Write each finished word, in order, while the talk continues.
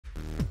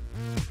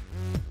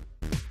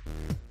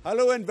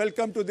Hello and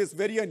welcome to this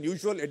very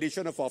unusual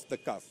edition of Off the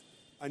Cuff.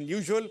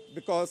 Unusual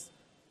because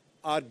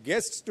our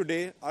guests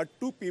today are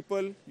two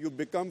people you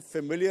become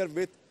familiar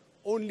with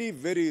only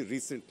very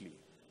recently.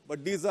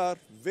 But these are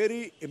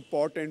very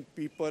important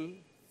people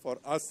for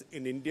us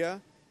in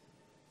India.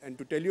 And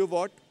to tell you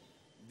what,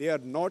 they are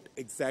not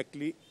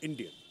exactly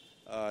Indian.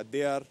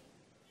 They are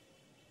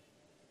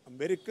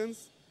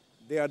Americans.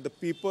 They are the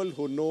people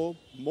who know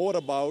more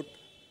about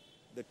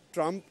the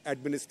Trump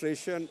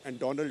administration and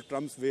Donald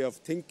Trump's way of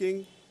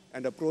thinking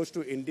and approach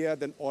to India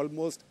than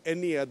almost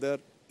any other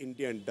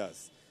Indian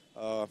does.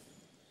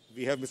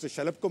 We have Mr.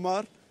 Shalabh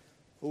Kumar,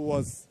 who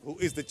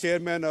is the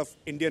chairman of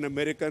Indian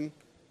American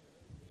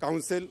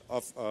Council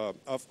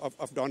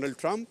of Donald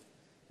Trump,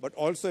 but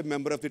also a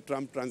member of the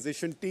Trump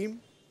transition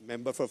team,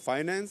 member for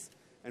finance,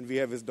 and we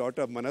have his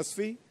daughter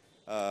Manasvi.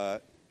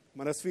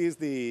 Manasvi is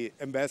the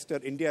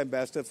India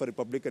ambassador for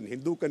Republican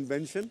Hindu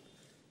Convention.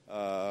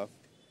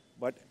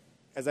 But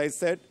as I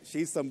said,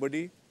 she's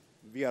somebody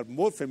we are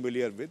more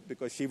familiar with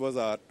because she was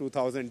our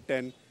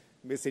 2010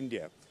 Miss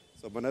India.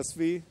 So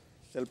Manasvi,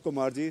 Shalabh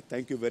Kumarji,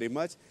 thank you very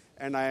much.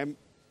 And I am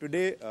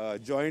today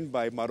joined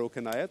by Mahrukh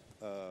and Inayet,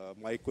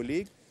 my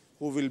colleague,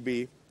 who will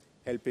be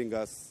helping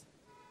us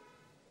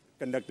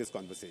conduct this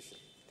conversation.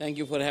 Thank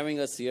you for having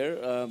us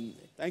here.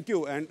 Thank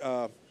you. And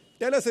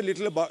tell us a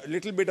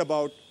little bit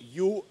about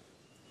you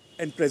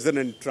and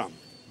President Trump.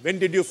 When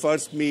did you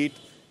first meet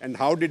and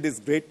how did this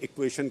great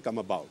equation come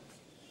about?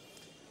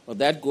 Well,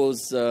 that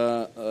goes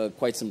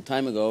quite some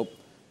time ago.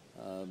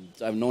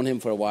 I've known him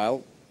for a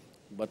while,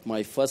 but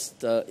my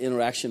first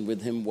interaction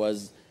with him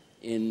was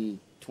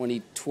in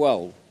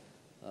 2012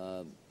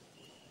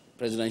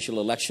 presidential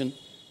election,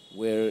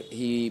 where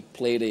he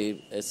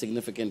played a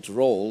significant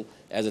role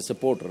as a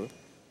supporter.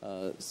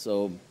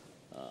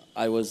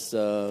 I was,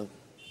 of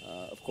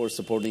course,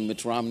 supporting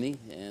Mitt Romney,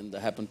 and I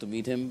happened to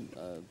meet him,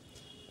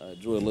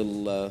 drew a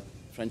little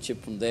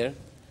friendship from there,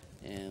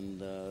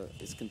 and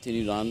it's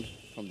continued on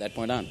from that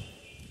point on.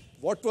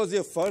 What was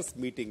your first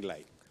meeting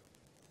like?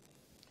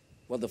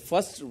 Well, the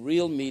first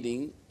real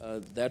meeting,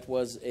 that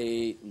was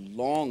a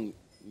long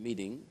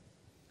meeting.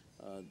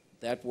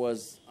 That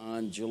was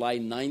on July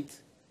 9th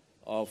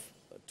of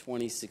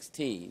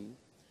 2016.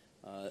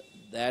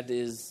 That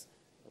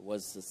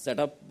was set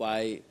up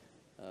by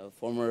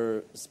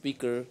former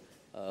Speaker,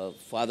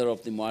 father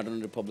of the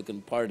modern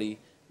Republican Party,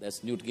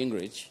 that's Newt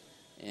Gingrich.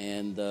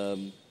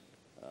 And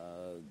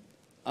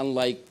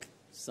unlike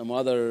some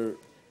other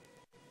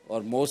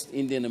or most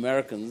Indian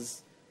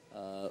Americans,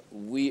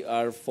 we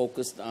are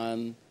focused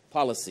on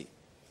policy.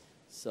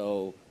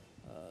 So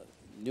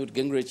Newt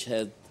Gingrich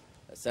had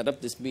set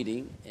up this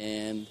meeting,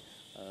 and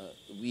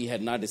we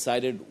had not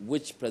decided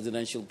which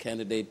presidential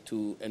candidate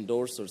to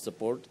endorse or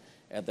support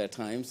at that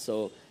time.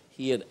 So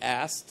he had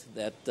asked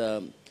that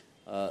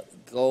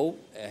go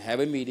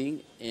have a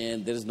meeting,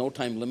 and there is no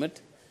time limit.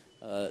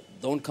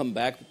 Don't come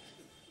back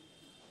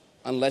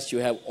unless you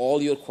have all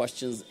your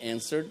questions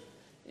answered.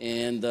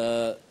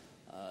 And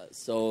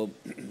so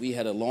we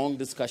had a long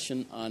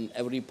discussion on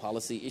every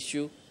policy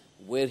issue,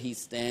 where he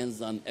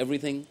stands on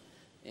everything.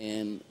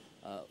 And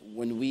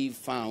when we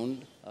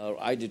found,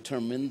 I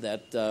determined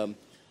that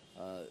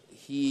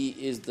he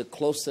is the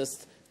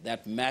closest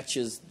that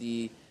matches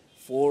the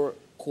 4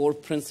 core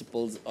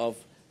principles of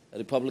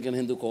Republican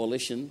Hindu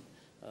Coalition.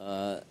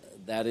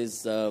 That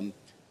is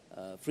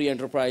free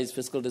enterprise,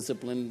 fiscal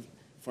discipline,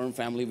 firm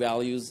family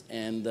values,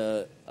 and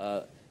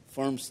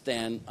firm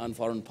stand on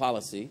foreign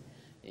policy.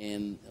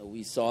 And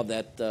we saw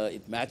that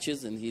it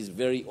matches, and he's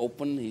very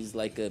open. He's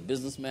like a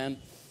businessman.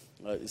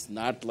 It's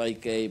not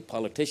like a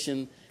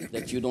politician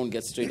that you don't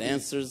get straight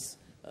answers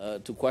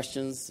to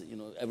questions. You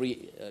know,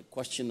 every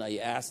question I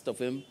asked of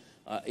him,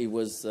 it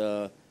was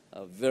a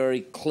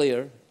very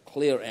clear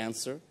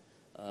answer.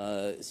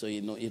 So,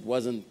 you know, it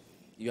wasn't,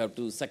 you have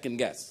to second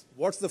guess.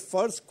 What's the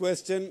first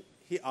question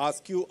he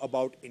asked you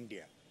about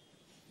India?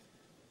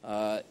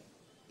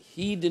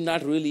 He did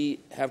not really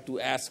have to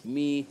ask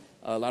me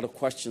a lot of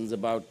questions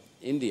about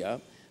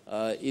India.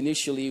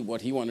 Initially,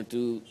 what he wanted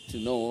to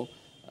know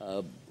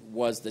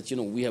was that, you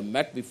know, we have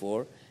met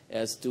before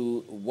as to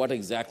what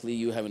exactly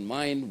you have in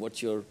mind,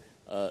 what your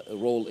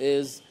role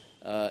is,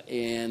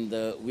 and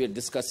we are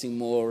discussing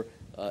more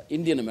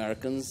Indian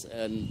Americans,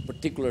 and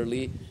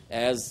particularly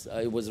as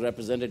it was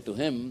represented to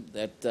him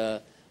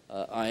that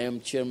I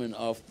am chairman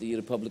of the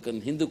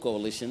Republican Hindu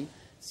Coalition,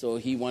 so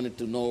he wanted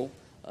to know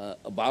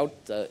about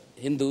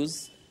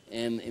Hindus,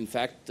 and in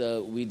fact,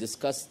 we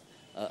discussed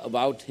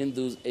about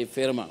Hindus a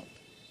fair amount.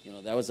 You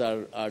know, that was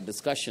our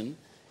discussion,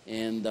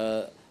 and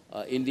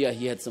India,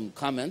 he had some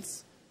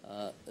comments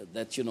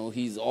that, you know,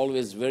 he's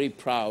always very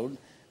proud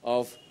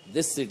of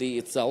this city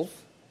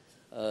itself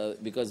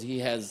because he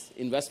has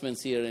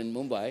investments here in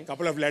Mumbai. A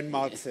couple of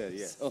landmarks here,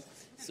 yes.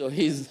 So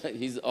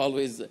he's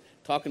always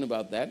talking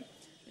about that,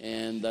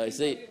 and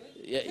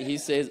he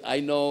says, I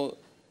know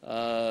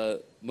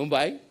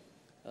Mumbai,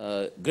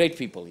 great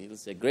people. He'll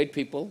say great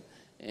people.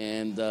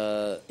 And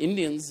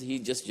Indians, he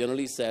just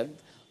generally said,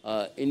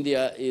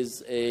 India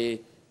is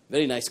a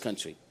very nice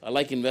country. I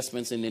like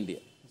investments in India.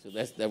 So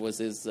that was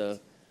his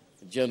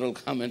general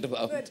comment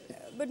about it.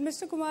 But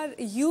Mr. Kumar,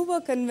 you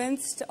were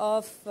convinced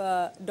of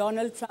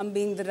Donald Trump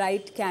being the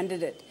right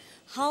candidate.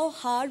 How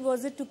hard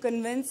was it to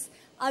convince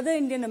other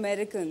Indian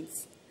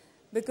Americans?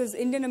 Because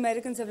Indian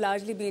Americans have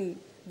largely been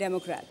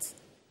Democrats.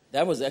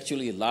 That was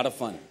actually a lot of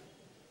fun.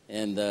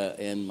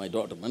 And my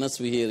daughter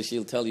Manasvi here,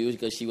 she'll tell you,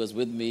 because she was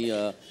with me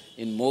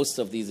in most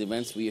of these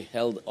events. We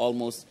held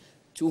almost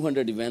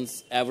 200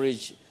 events,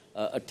 average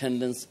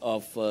attendance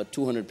of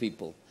 200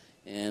 people.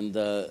 And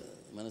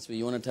Manasvi,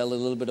 you want to tell a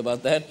little bit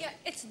about that? Yeah,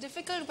 it's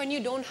difficult when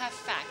you don't have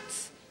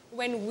facts.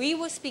 When we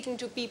were speaking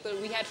to people,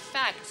 we had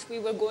facts. We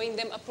were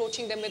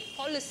approaching them with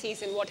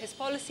policies and what his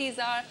policies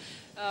are,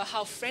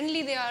 how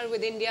friendly they are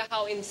with India,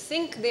 how in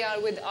sync they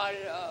are with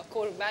our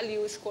core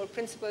values, core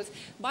principles.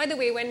 By the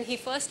way, when he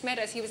first met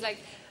us, he was like,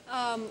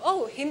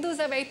 oh, Hindus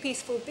are very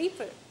peaceful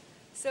people.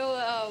 So,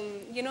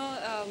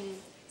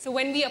 so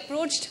when we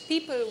approached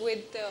people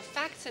with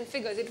facts and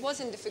figures, it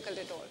wasn't difficult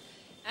at all.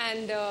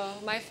 And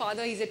my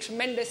father, he's a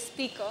tremendous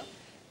speaker.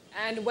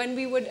 And when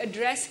we would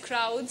address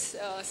crowds,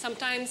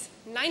 sometimes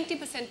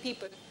 90%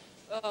 people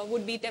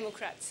would be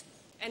Democrats.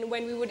 And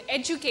when we would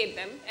educate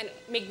them and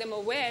make them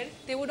aware,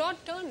 they would all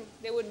turn.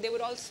 They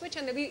would all switch,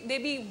 and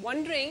they'd be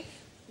wondering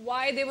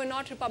why they were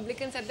not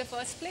Republicans at the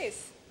first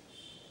place.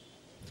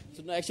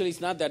 So no, actually,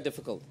 it's not that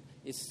difficult.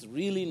 It's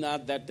really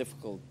not that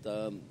difficult,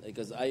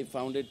 because I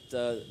found it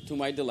to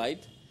my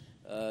delight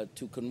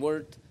to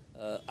convert.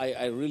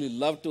 I really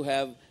love to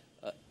have,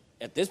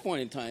 at this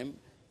point in time,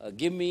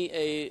 give me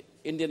a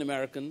Indian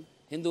American,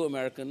 Hindu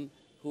American,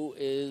 who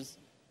is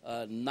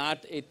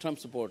not a Trump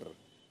supporter.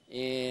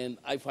 And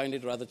I find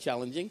it rather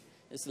challenging.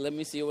 So let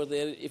me see over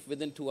there if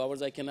within 2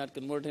 hours I cannot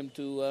convert him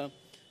to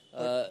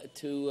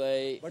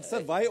a... But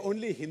sir, why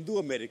only Hindu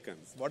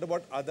Americans? What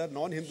about other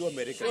non-Hindu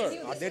Americans?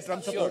 Sure. Are they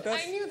Trump supporters?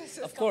 I knew this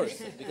was Of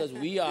course, because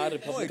we are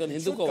Republican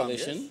Hindu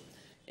Coalition.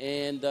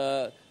 Yes.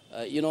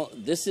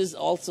 And, this is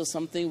also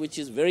something which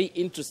is very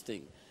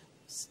interesting.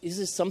 This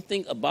is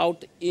something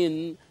about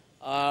in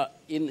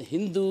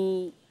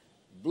Hindu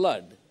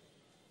blood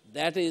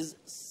that is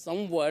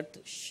somewhat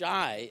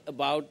shy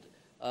about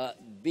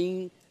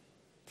being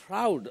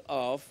proud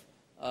of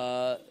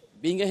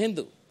being a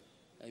Hindu.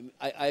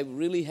 I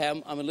really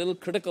am. I'm a little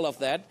critical of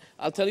that.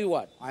 I'll tell you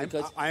what.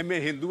 I'm a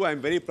Hindu. I'm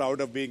very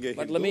proud of being a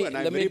Hindu, and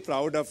I'm very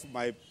proud of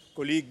my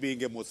colleague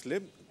being a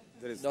Muslim.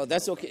 No,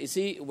 that's okay. You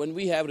see, when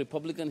we have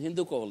Republican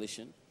Hindu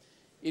Coalition,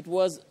 it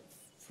was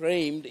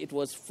framed, it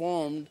was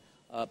formed,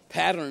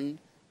 patterned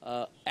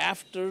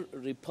after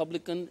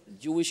Republican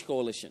Jewish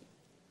Coalition.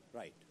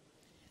 Right.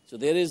 So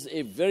there is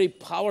a very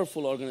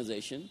powerful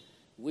organization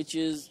which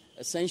is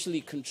essentially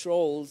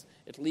controls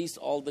at least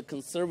all the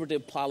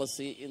conservative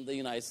policy in the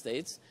United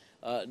States.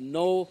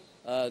 No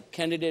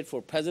candidate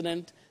for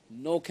president,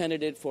 no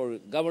candidate for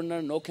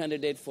governor, no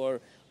candidate for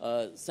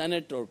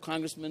Senate or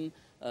congressman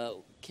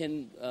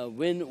can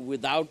win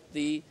without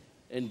the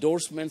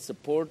endorsement,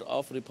 support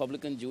of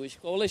Republican Jewish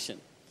Coalition.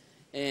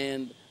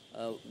 And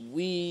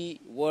we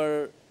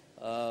were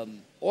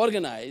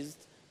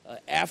organized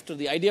after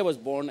the idea was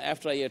born,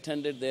 after I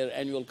attended their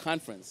annual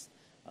conference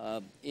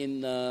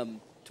in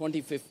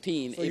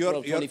 2015, so April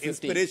of 2015. Your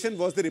inspiration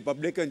was the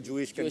Republican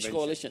Jewish Convention.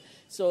 Coalition.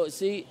 So,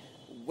 see,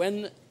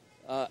 when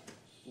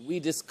we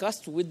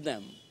discussed with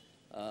them,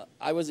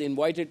 I was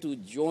invited to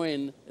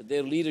join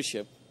their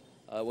leadership.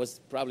 Was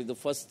probably the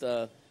first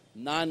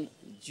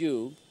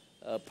non-Jew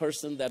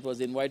person that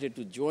was invited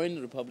to join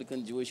the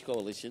Republican Jewish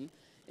Coalition.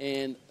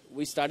 And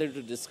we started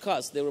to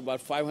discuss, there were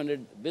about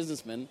 500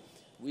 businessmen,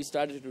 we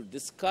started to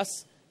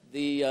discuss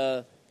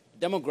the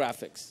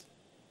demographics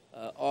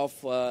of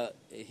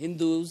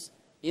Hindus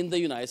in the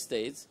United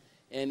States.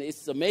 And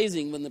it's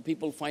amazing when the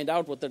people find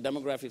out what the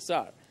demographics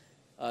are.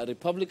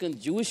 Republican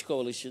Jewish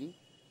Coalition,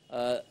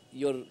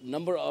 your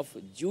number of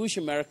Jewish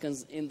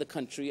Americans in the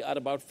country are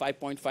about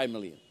 5.5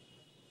 million.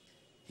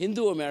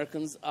 Hindu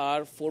Americans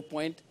are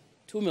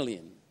 4.2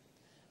 million.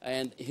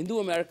 And Hindu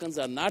Americans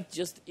are not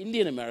just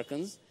Indian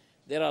Americans.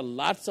 There are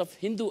lots of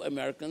Hindu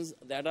Americans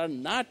that are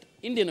not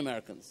Indian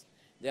Americans.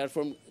 They are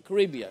from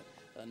Caribbean,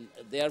 and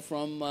they are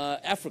from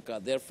Africa,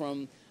 they're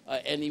from,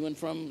 and even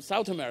from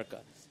South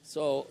America.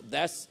 So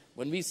that's,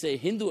 when we say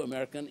Hindu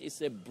American,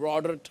 it's a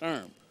broader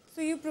term.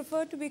 So you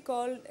prefer to be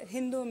called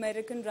Hindu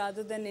American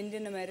rather than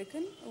Indian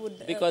American?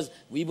 Because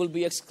we will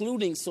be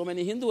excluding so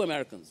many Hindu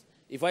Americans.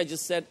 If I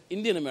just said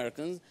Indian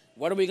Americans,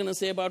 what are we going to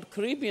say about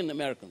Caribbean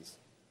Americans?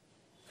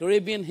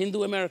 Caribbean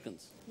Hindu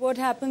Americans. What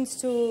happens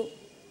to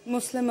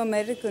Muslim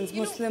Americans,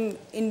 Muslim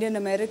Indian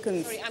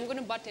Americans? Sorry, I'm going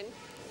to butt in.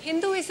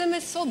 Hinduism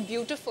is so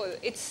beautiful.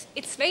 It's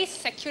very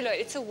secular.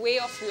 It's a way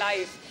of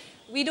life.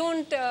 We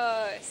don't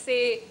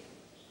say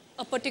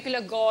a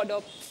particular god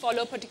or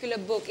follow a particular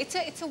book.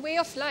 It's a way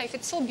of life.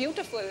 It's so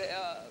beautiful,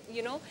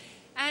 you know.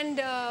 And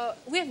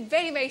we're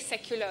very, very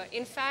secular.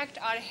 In fact,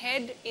 our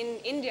head in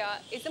India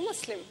is a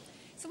Muslim.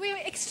 So we're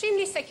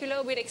extremely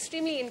secular. We're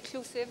extremely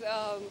inclusive.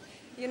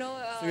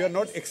 So you're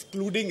not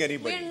excluding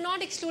anybody? We're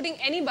not excluding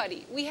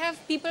anybody. We have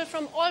people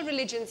from all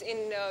religions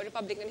in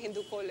Republican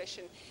Hindu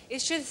coalition.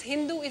 It's just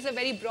Hindu is a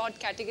very broad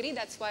category.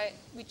 That's why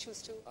we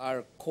choose to.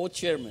 Our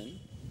co-chairman,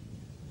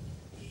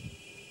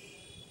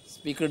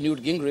 Speaker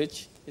Newt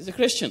Gingrich, is a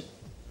Christian.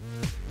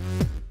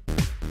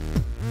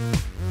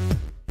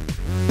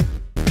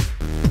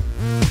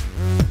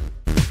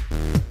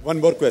 One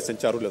more question.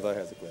 Charulata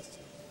has a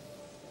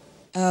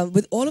question.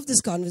 With all of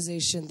this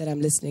conversation that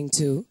I'm listening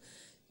to,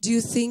 do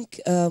you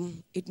think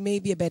it may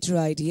be a better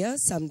idea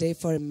someday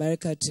for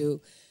America to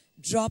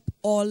drop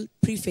all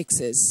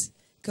prefixes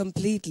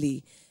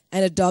completely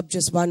and adopt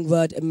just one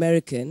word,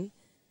 American?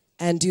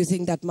 And do you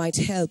think that might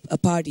help a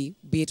party,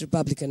 be it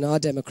Republican or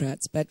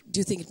Democrats, but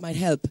do you think it might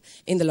help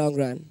in the long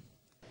run?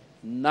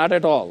 Not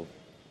at all.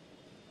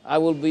 I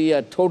will be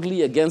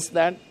totally against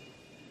that.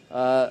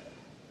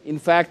 In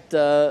fact,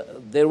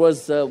 there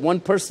was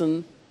one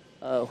person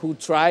who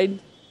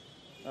tried,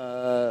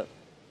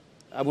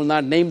 I will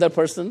not name that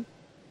person,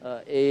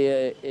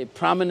 a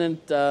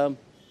prominent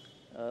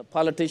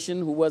politician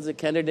who was a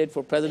candidate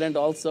for president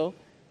also,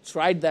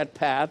 tried that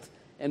path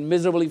and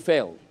miserably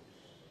failed,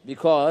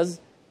 because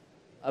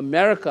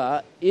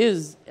America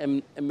is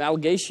an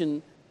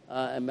amalgamation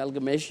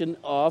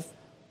of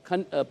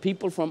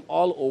people from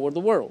all over the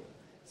world.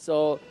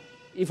 So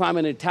if I'm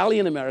an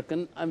Italian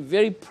American, I'm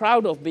very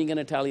proud of being an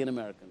Italian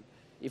American.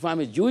 If I'm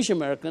a Jewish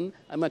American,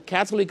 I'm a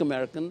Catholic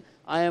American.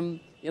 I'm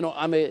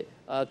a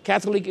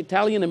Catholic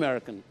Italian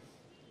American.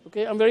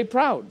 Okay, I'm very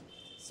proud.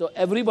 So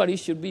everybody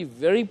should be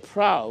very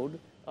proud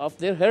of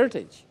their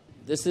heritage.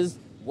 This is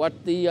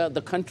what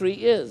the country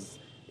is.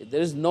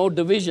 There is no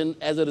division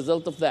as a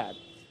result of that.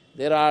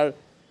 There are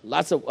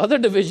lots of other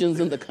divisions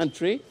in the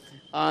country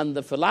on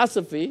the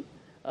philosophy.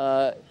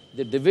 The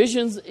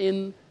divisions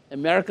in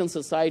American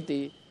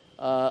society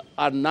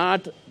are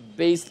not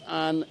based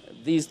on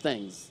these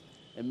things.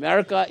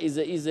 America is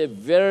a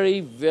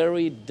very,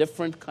 very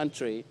different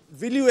country.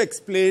 Will you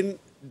explain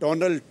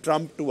Donald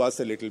Trump to us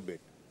a little bit?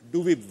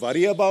 Do we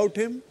worry about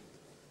him?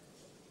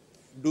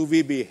 Do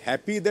we be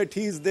happy that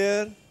he's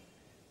there?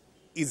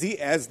 Is he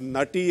as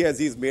nutty as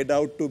he's made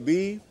out to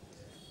be?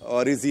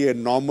 Or is he a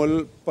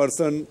normal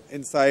person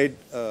inside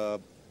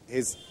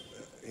his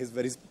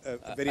very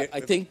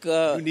I think,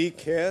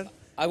 unique hair?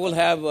 I will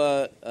have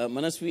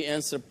Manasvi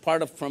answer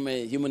part from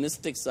a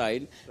humanistic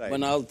side, Right.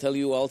 but I'll tell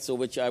you also,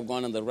 which I've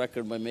gone on the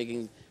record by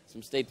making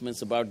some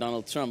statements about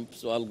Donald Trump,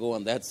 so I'll go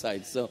on that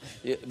side. So,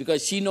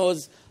 because she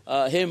knows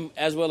him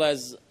as well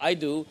as I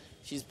do,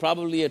 she's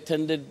probably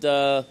attended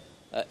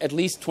at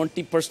least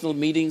 20 personal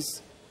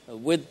meetings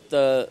with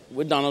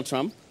Donald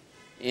Trump.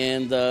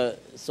 And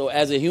so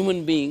as a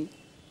human being,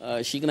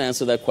 she can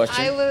answer that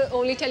question. I will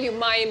only tell you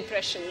my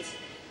impressions.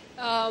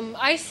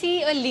 I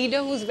see a leader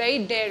who's very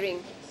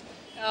daring.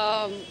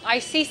 I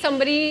see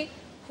somebody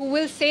who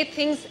will say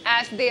things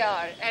as they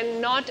are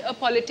and not a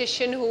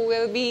politician who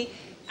will be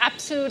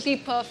absolutely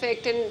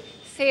perfect and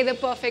say the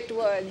perfect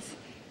words.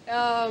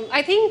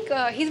 I think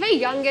he's very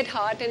young at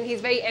heart and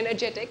he's very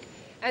energetic.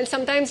 And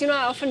sometimes, I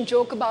often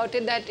joke about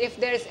it that if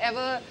there's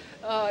ever,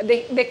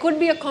 there could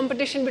be a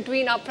competition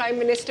between our Prime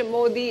Minister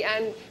Modi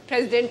and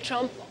President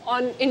Trump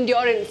on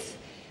endurance.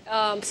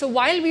 So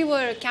while we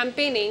were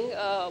campaigning,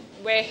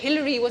 where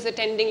Hillary was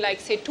attending like,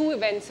 say, 2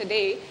 events a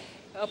day,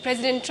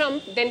 President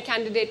Trump, then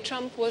candidate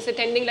Trump, was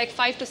attending like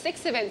 5 to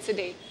 6 events a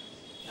day.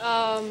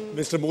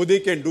 Mr. Modi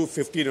can do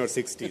 15 or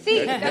 16.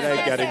 See, that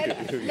I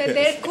guarantee you. that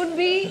there could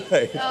be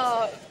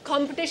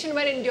competition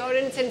where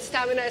endurance and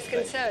stamina is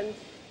concerned.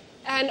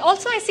 And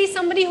also I see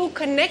somebody who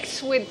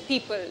connects with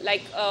people.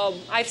 Like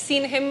I've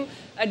seen him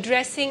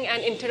addressing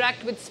and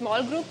interact with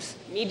small groups,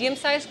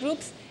 medium-sized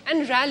groups,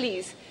 and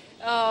rallies.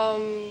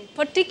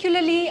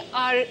 Particularly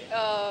our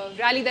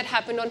rally that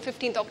happened on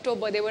 15th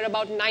October, there were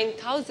about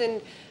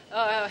 9,000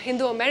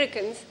 Hindu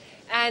Americans.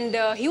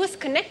 And he was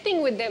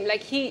connecting with them.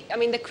 Like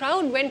the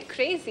crowd went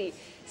crazy.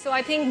 So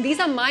I think these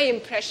are my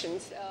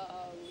impressions.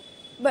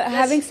 But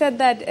having said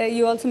that,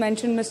 you also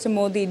mentioned Mr.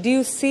 Modi. Do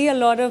you see a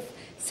lot of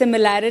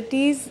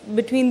similarities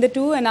between the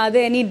two, and are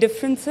there any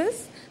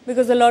differences?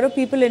 Because a lot of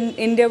people in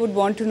India would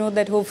want to know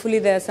that hopefully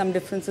there are some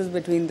differences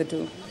between the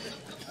two.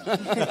 I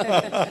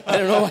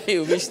don't know why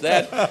you wish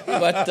that,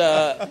 but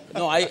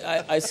no,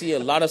 I see a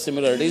lot of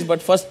similarities.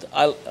 But first,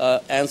 I'll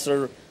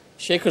answer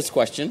Shekhar's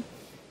question.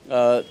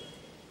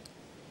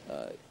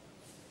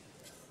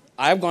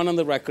 I've gone on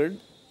the record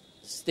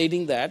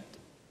stating that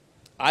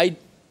I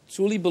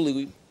truly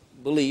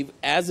believe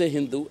as a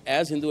Hindu,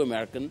 as Hindu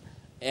American,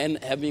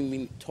 and having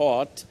been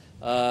taught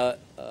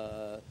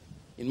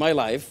in my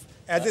life.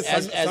 As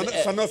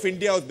a son of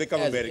India who's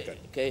become American.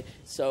 Okay,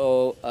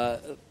 so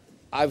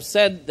I've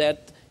said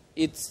that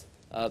it's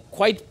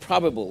quite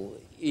probable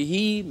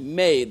he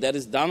may, that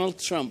is Donald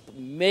Trump,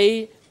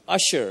 may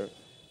usher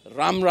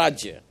Ram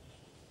Rajya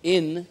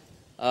in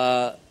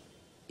the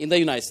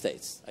United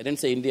States. I didn't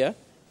say India,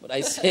 but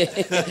I say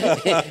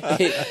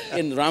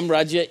in Ram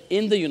Rajya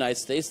in the United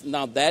States.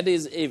 Now that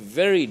is a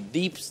very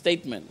deep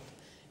statement.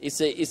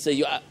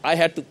 I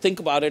had to think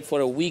about it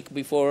for a week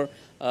before,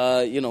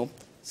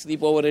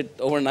 sleep over it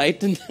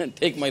overnight and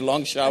take my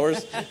long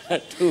showers.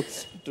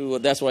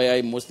 That's why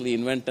I mostly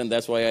invent, and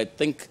that's why I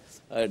think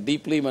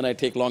deeply when I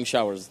take long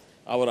showers,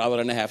 hour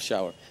and a half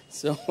shower.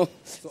 So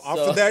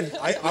after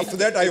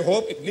that, I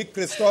hope Nick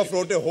Kristof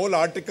wrote a whole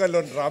article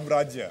on Ram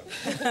Rajya.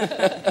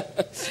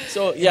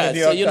 So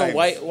you know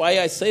why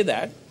I say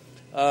that.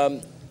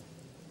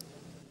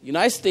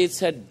 United States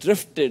had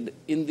drifted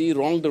in the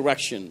wrong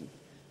direction,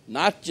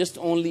 not just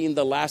only in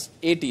the last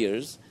 8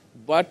 years,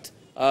 but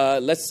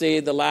let's say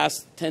the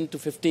last 10 to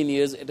 15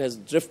 years, it has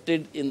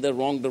drifted in the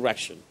wrong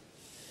direction.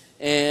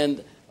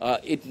 And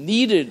it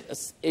needed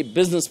a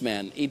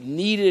businessman, it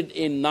needed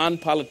a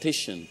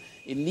non-politician,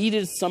 it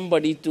needed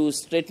somebody to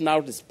straighten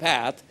out his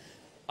path.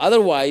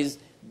 Otherwise,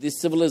 the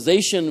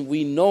civilization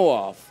we know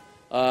of,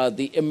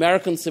 the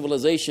American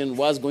civilization,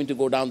 was going to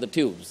go down the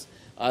tubes.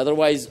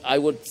 Otherwise, I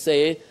would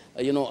say,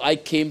 I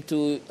came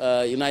to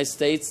United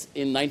States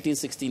in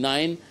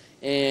 1969,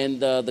 and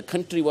the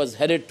country was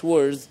headed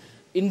towards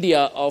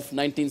India of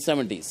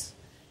 1970s.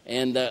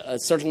 And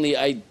certainly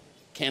I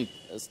can't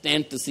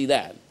stand to see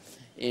that.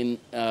 And,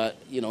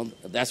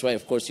 that's why,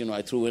 of course,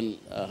 I threw in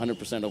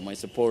 100% of my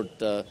support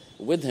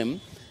with him.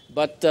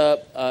 But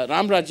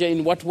Ram Rajya,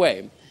 in what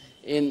way?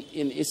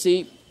 You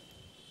see,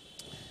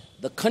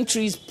 the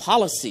country's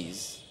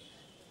policies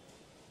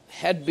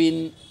had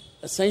been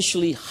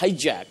essentially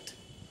hijacked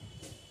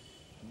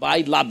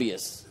by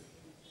lobbyists.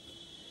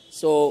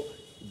 So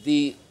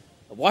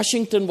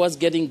Washington was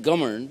getting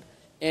governed,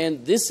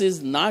 and this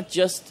is not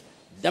just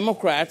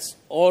Democrats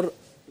or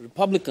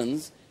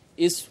Republicans,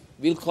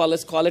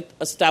 let's call it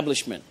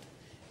establishment.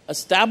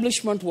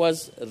 Establishment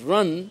was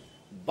run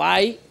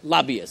by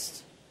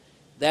lobbyists.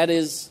 That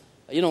is,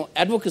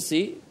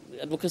 advocacy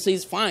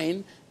is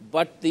fine,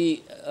 but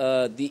the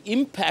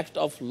impact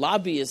of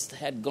lobbyists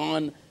had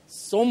gone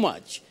so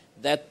much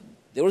that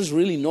there was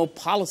really no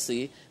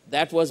policy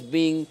that was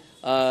being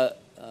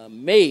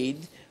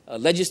made,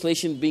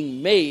 legislation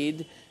being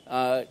made,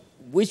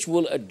 which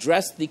will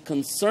address the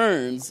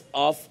concerns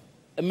of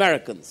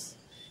Americans.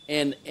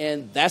 And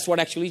that's what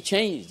actually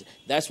changed.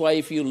 That's why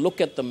if you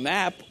look at the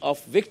map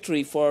of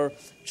victory for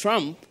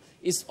Trump,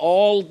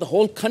 the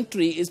whole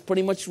country is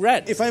pretty much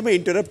red. If I may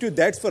interrupt you,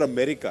 that's for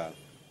America.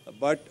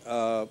 But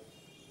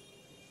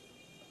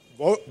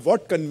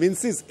what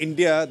convinces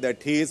India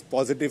that he is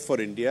positive for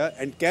India?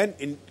 And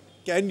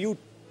can you,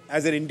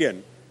 as an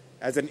Indian,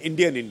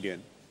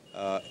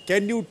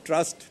 can you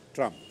trust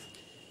Trump?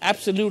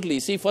 Absolutely.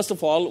 See, first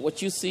of all,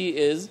 what you see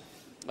is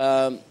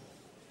a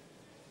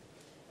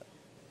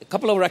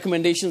couple of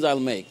recommendations I'll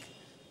make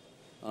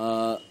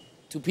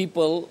to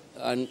people,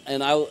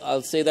 and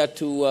I'll say that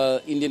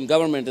to Indian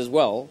government as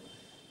well.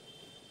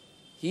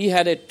 He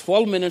had a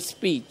 12-minute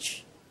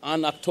speech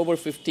on October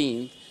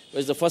 15th. It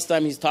was the first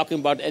time he's talking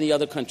about any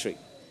other country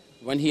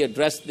when he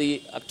addressed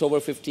the October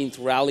 15th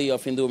rally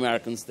of Hindu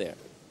Americans there.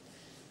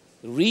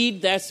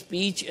 Read that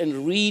speech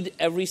and read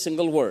every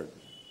single word.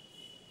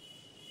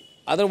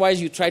 Otherwise,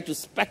 you try to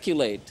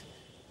speculate.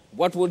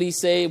 What would he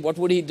say? What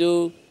would he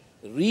do?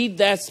 Read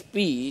that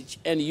speech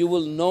and you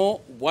will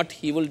know what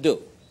he will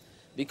do.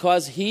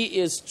 Because he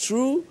is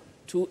true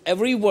to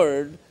every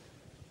word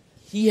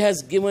he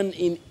has given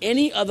in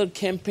any other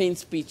campaign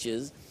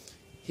speeches.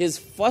 His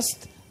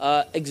first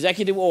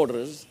executive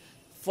orders,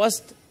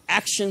 first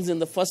actions in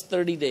the first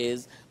 30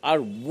 days are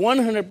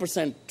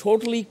 100%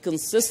 totally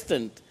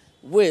consistent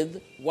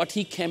with what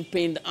he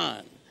campaigned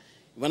on.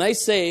 When I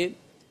say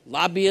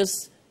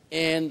lobbyists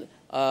and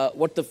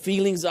what the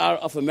feelings are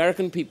of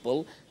American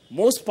people,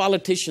 most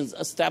politicians,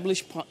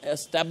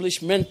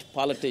 establishment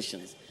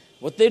politicians,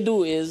 what they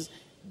do is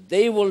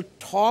they will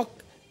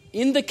talk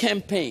in the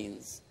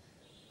campaigns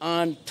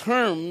on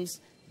terms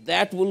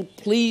that will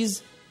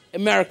please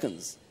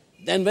Americans.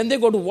 Then when they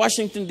go to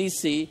Washington,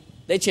 D.C.,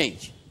 they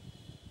change.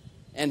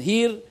 And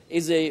here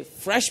is a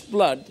fresh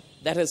blood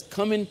that has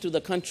come into the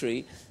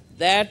country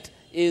that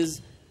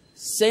is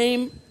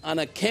same on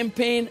a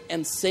campaign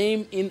and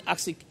same in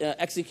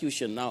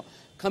execution. Now,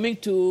 coming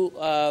to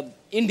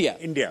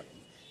India.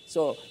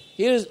 So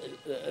here's,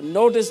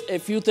 notice a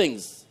few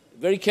things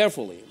very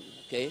carefully,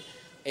 okay?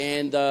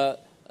 And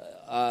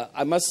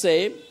I must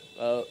say,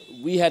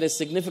 we had a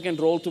significant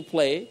role to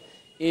play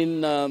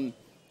in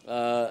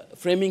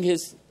framing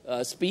his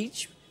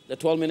speech, the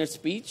 12-minute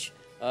speech.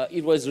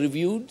 It was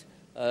reviewed.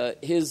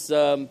 His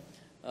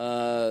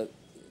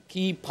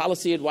key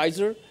policy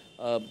advisor,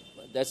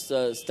 that's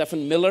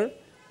Stephen Miller,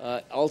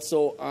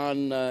 also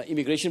on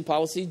immigration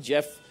policy,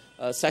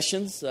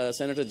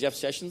 Senator Jeff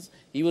Sessions,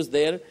 he was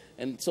there.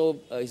 And so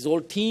his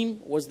whole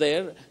team was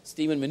there.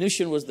 Stephen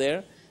Mnuchin was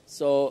there.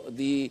 So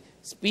the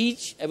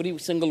speech, every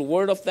single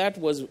word of that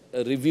was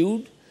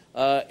reviewed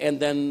and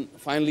then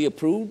finally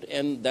approved.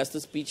 And that's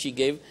the speech he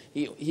gave.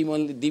 He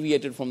only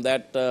deviated from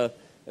that a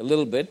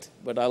little bit,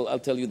 but I'll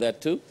tell you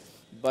that too.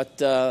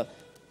 But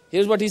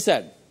here's what he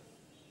said.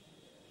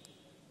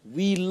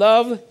 We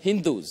love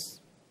Hindus.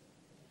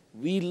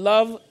 We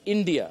love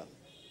India.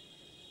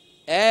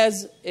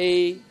 As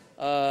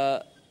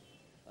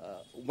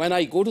when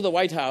I go to the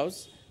White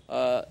House,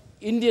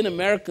 Indian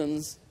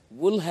Americans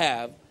will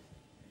have,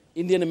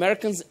 Indian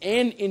Americans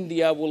and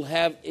India will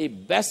have a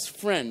best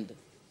friend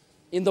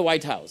in the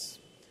White House.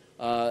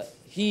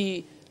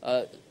 He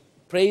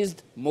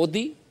praised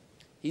Modi.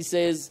 He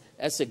says,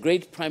 as a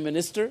great prime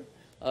minister,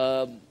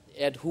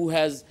 who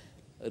has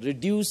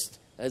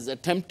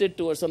attempted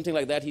to, or something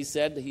like that, he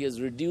said, he has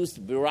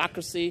reduced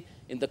bureaucracy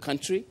in the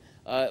country,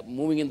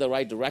 moving in the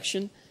right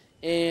direction.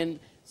 And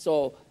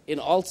so, and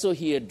also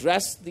he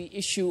addressed the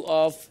issue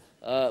of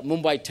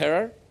Mumbai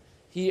terror.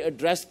 He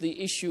addressed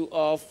the issue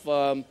of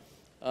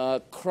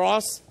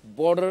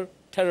cross-border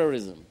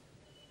terrorism.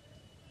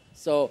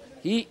 So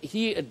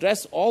he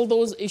addressed all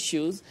those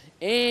issues,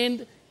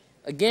 and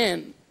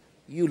again,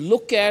 you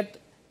look at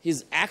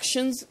his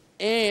actions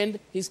and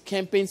his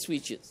campaign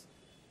speeches.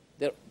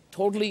 They're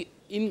totally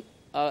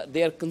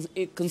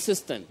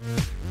consistent.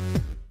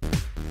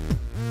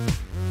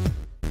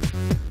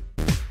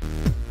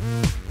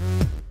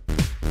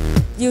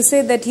 You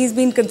say that he's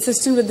been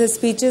consistent with his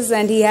speeches,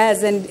 and he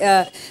has. And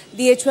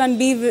the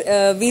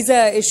H-1B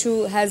visa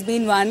issue has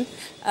been one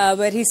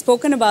where he's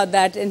spoken about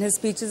that in his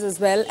speeches as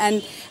well.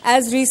 And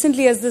as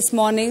recently as this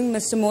morning,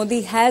 Mr.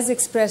 Modi has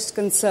expressed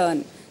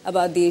concern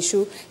about the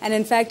issue. And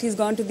in fact, he's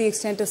gone to the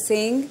extent of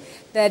saying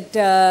that,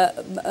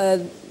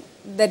 that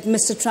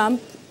Mr.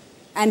 Trump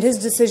and his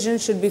decision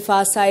should be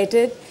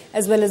far-sighted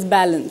as well as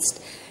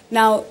balanced.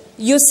 Now,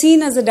 you're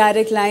seen as a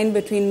direct line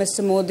between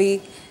Mr.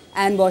 Modi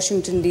and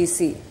Washington,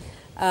 D.C.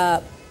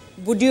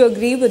 Would you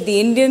agree with the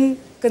Indian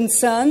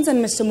concerns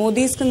and Mr.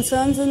 Modi's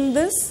concerns in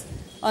this,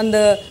 on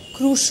the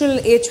crucial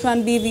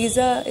H-1B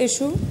visa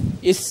issue?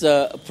 It's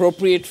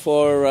appropriate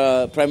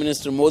for Prime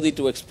Minister Modi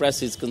to express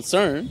his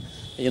concern.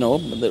 You know,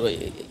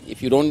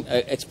 if you don't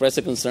express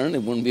a concern,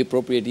 it wouldn't be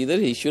appropriate either.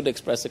 He should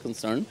express a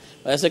concern.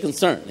 As a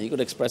concern, he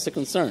could express a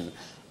concern.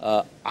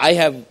 I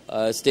have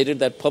stated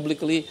that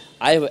publicly.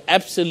 I have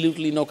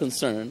absolutely no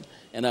concern,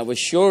 and I've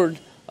assured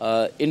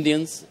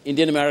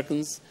Indian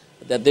Americans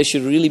that there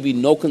should really be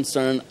no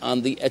concern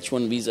on the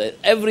H-1 visa.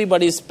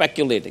 Everybody is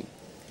speculating.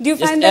 Do you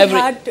find it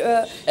hard? Do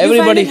you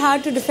find it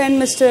hard to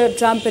defend Mr.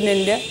 Trump in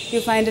India? Do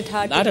you find it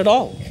hard? Not at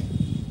all.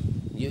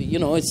 You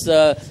know, it's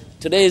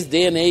today's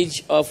day and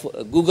age of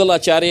Google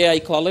Acharya, I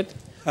call it.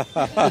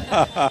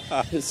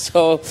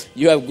 So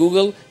you have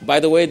Google. By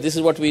the way, this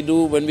is what we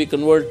do when we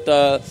convert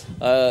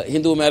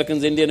Hindu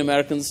Americans, Indian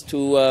Americans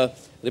to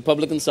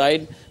Republican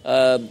side.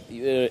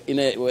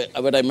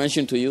 What I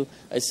mentioned to you,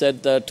 I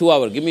said 2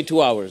 hours, give me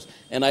 2 hours.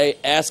 And I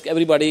ask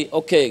everybody,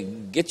 okay,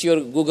 get your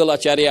Google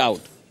Acharya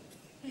out.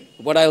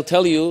 What I'll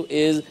tell you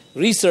is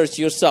research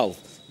yourself,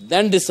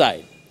 then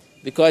decide.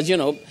 Because, you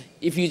know,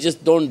 if you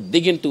just don't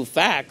dig into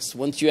facts,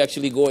 once you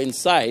actually go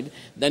inside,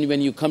 then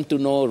when you come to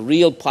know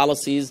real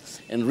policies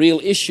and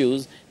real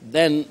issues,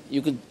 then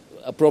you could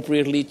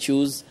appropriately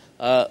choose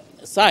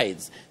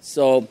sides.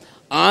 So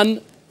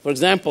for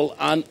example,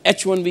 on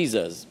H-1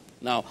 visas.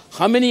 Now,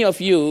 how many of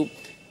you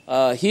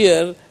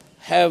here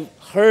have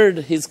heard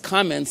his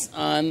comments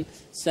on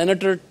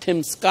Senator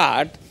Tim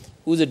Scott,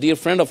 who's a dear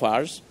friend of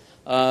ours,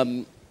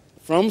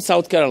 from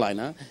South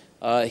Carolina?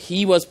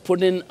 He was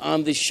put in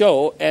on the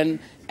show and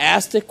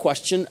asked a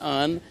question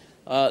on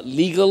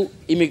legal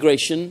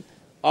immigration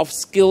of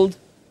skilled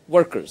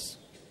workers.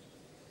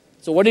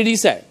 So what did he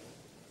say?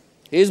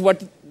 Here's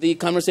what the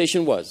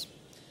conversation was.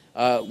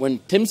 When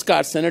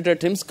Senator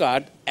Tim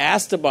Scott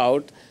asked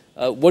about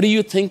what do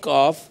you think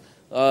of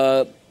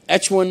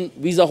H-1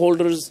 visa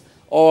holders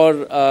or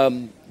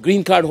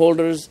green card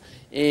holders,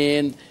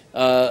 and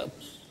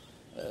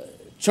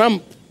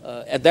Trump,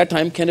 at that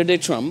time,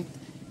 candidate Trump,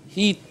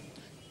 he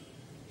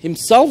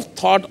himself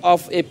thought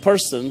of a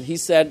person. He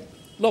said,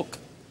 look,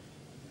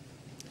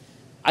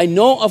 I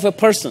know of a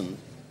person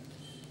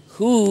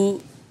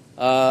who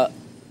could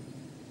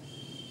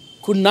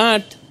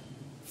not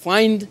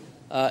find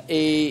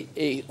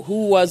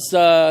who was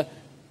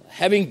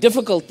having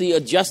difficulty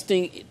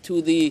adjusting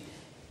to the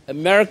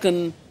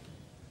American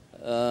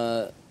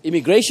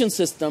immigration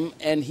system,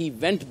 and he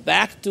went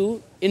back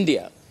to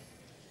India.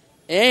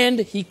 And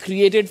he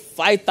created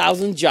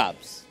 5,000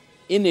 jobs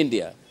in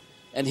India.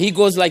 And he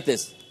goes like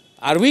this: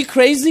 are we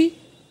crazy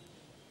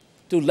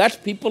to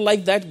let people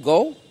like that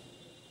go?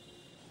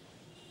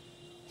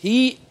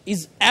 He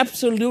is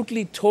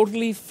absolutely,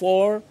 totally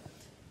for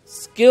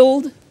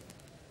skilled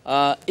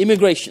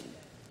immigration,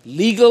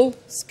 legal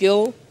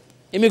skill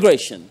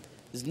immigration.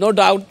 There's no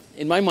doubt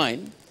in my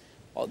mind.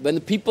 When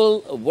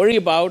people worry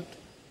about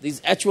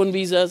these H-1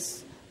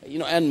 visas, you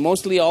know, and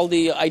mostly all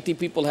the IT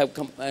people have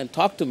come and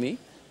talked to me,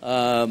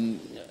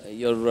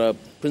 your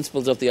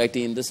principals of the IT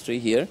industry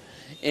here,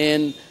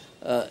 and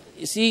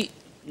you see,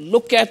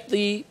 look at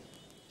the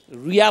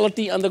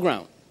reality on the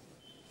ground.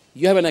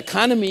 You have an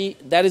economy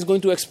that is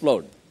going to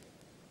explode.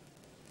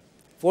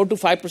 4 to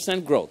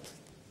 5% growth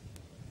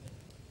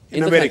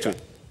in America.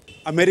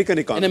 American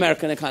economy. In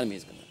American economy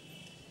is going to.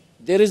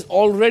 There is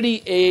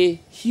already a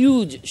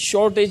huge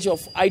shortage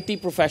of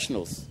IT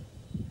professionals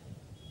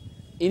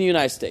in the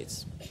United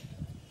States.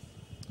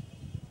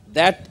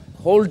 That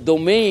whole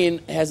domain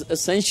has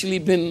essentially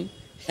been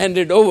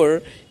handed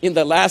over in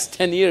the last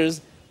 10 years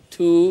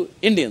to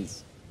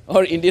Indians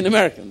or Indian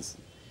Americans.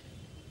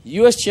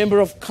 U.S. Chamber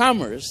of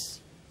Commerce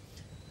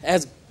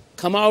has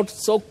come out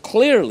so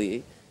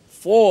clearly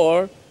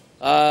for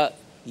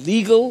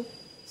legal,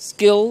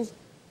 skilled,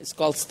 it's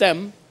called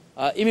STEM,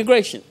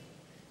 immigration.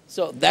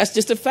 So that's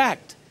just a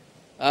fact.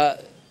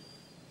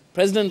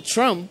 President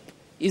Trump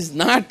is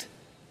not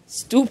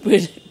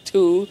stupid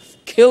to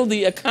kill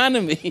the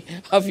economy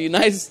of the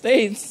United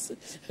States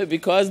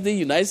because the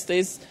United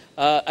States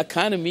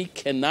economy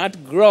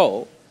cannot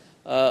grow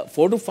 4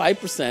 to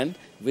 5%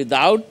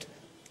 without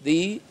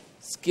the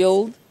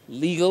skilled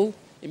legal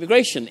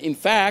immigration. In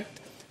fact,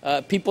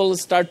 people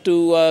start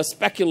to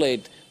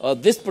speculate,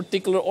 this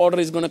particular order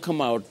is going to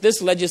come out.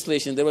 This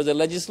legislation, there was a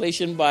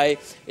legislation by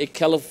a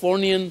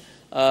Californian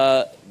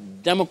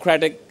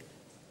Democratic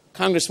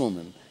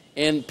congresswoman,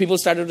 and people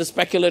started to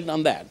speculate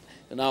on that.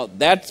 Now,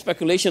 that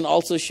speculation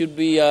also should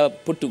be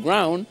put to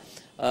ground.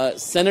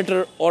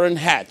 Senator Orrin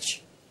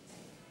Hatch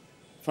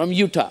from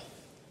Utah,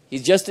 he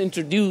just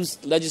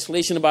introduced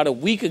legislation about a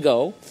week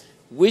ago,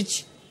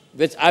 which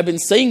I've been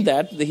saying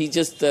that he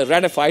just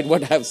ratified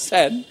what I've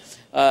said,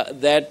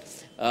 that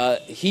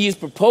he has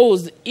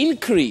proposed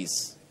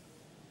increase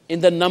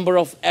in the number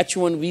of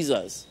H-1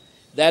 visas.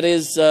 That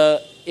is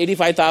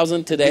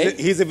 85,000 today.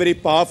 He's a very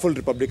powerful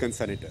Republican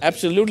senator.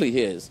 Absolutely,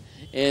 he is.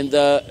 And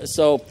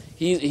so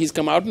he's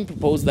come out and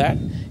proposed that.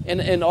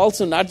 And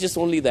also not just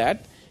only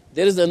that,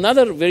 there is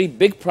another very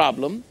big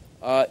problem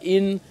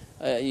in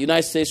the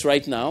United States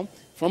right now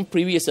from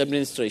previous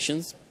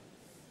administrations.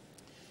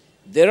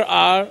 There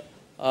are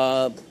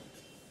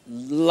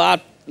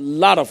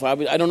lot of,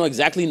 I don't know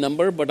exactly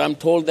number, but I'm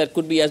told that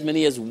could be as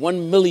many as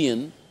 1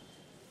 million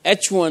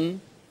H-1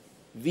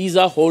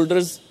 visa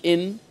holders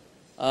in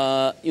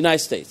United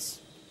States.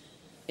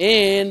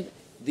 And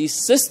the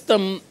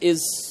system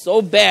is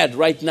so bad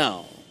right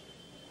now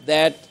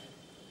that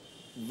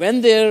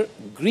when their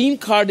green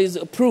card is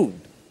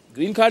approved,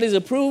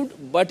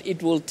 but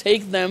it will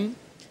take them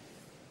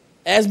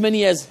as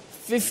many as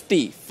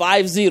 50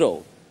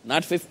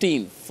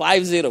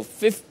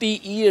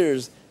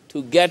 years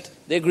to get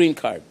their green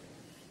card.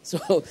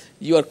 So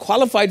you are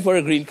qualified for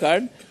a green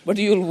card, but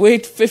you will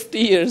wait 50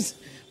 years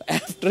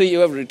after you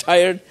have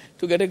retired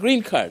to get a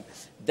green card.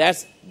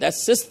 That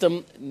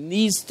system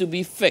needs to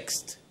be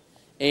fixed,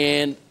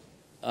 and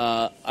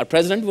our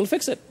president will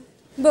fix it.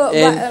 But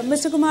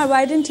Mr. Kumar,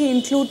 why didn't he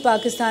include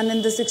Pakistan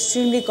in this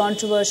extremely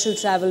controversial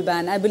travel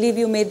ban? I believe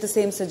you made the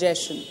same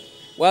suggestion.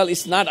 Well,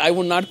 it's not. I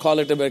would not call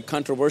it a bit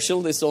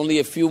controversial. There's only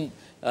a few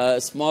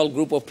small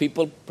group of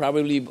people,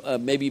 probably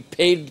maybe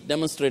paid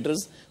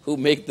demonstrators, who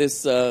make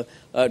this to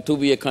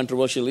be a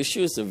controversial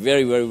issue. It's a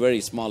very, very,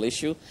 very small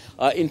issue.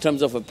 In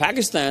terms of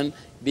Pakistan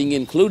being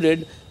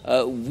included,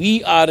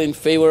 we are in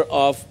favor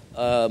of,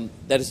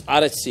 that is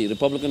RHC,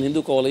 Republican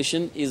Hindu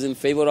Coalition, is in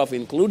favor of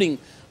including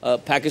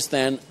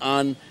Pakistan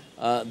on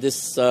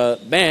this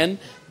ban,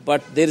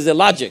 but there is a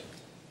logic.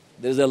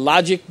 There is a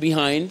logic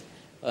behind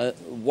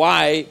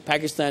why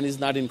Pakistan is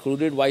not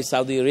included, why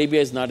Saudi Arabia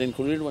is not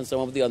included, when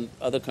some of the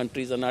other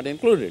countries are not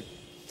included.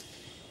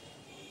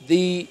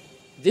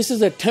 This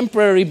is a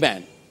temporary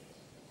ban.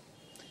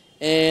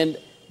 And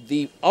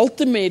the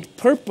ultimate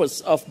purpose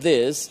of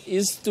this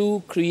is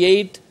to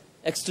create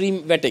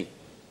extreme vetting.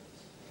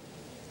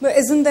 But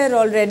isn't there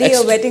already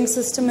a vetting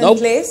system in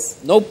place?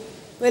 Nope.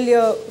 Well,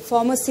 your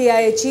former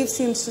CIA chief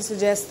seems to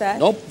suggest that.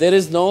 Nope, there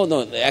is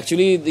no.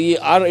 Actually,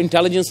 our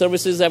intelligence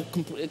services have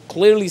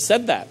clearly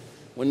said that.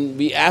 When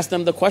we ask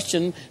them the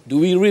question, do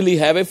we really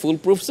have a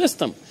foolproof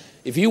system?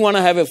 If you want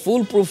to have a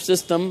foolproof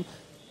system,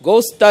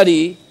 go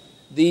study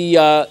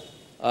the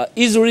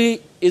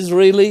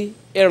Israeli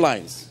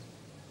airlines.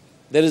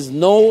 There is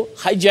no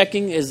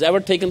hijacking has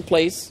ever taken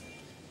place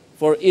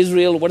for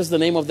Israel. What is the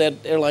name of that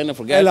airline? I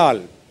forget. El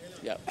Al.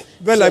 Yeah.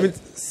 Well, so, I mean,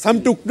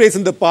 some took place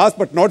in the past,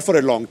 but not for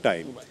a long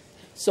time.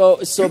 So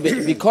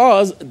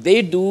because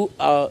they do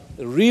a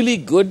really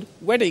good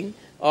vetting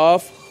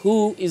of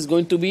who is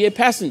going to be a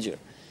passenger.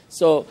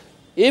 So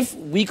if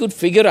we could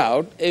figure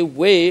out a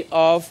way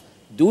of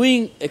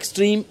doing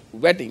extreme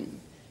vetting,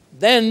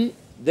 then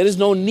there is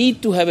no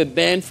need to have a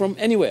ban from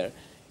anywhere.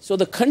 So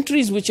the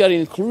countries which are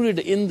included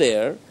in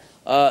there,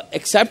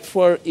 except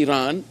for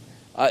Iran,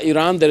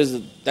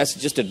 that's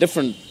just a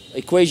different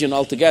equation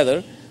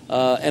altogether,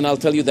 and I'll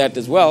tell you that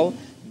as well.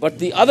 But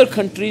the other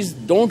countries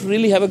don't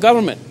really have a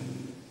government.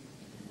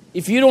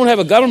 If you don't have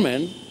a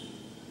government,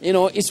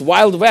 it's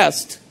Wild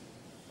West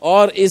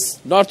or it's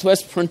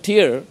Northwest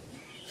Frontier,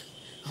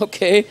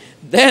 okay,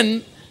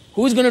 then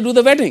who's going to do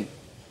the vetting?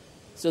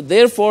 So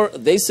therefore,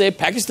 they say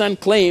Pakistan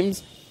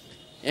claims,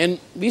 and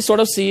we sort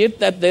of see it,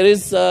 that there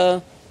is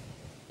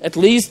at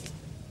least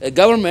a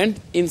government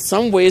in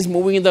some ways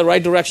moving in the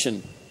right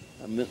direction.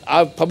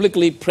 I've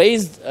publicly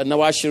praised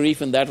Nawaz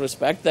Sharif in that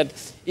respect, that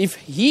if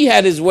he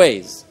had his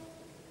ways,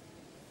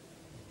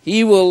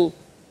 he will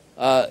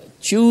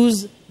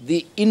choose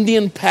the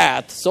Indian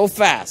path so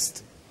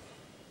fast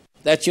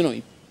that,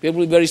 people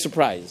will be very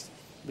surprised.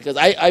 Because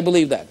I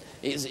believe that.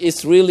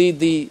 It's really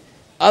the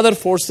other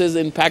forces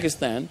in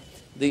Pakistan,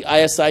 the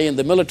ISI and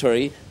the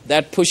military,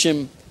 that push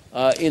him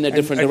in a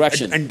different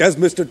direction. And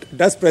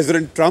does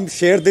President Trump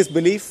share this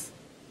belief?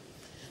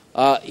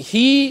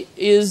 He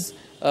is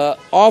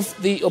of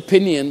the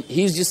opinion,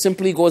 he just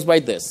simply goes by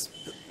this.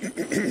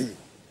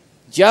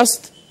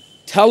 Just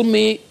tell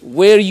me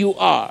where you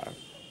are.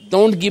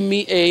 Don't give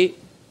me a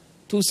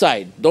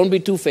two-side. Don't be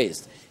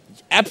two-faced.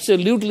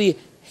 Absolutely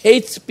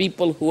hates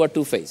people who are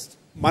two-faced.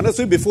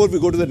 Manasvi, before we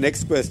go to the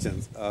next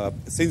question,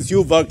 since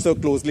you worked so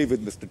closely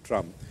with Mr.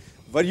 Trump,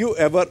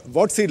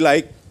 what's he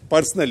like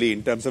personally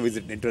in terms of his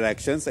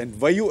interactions, and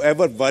were you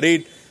ever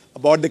worried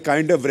about the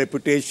kind of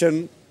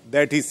reputation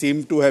that he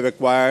seemed to have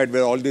acquired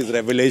with all these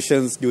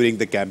revelations during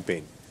the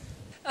campaign?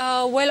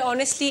 Well,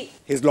 honestly,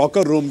 his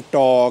locker room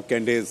talk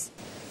and his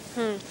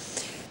I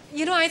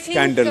think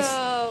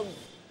scandals.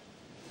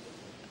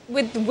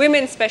 With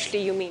women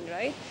especially, you mean,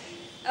 right?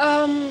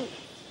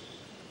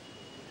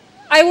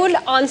 I would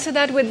answer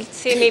that with,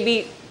 say,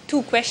 maybe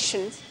two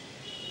questions.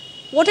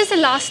 What is the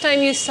last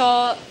time you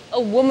saw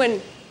a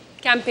woman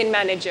campaign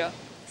manager,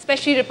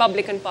 especially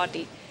Republican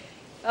Party?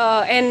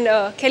 And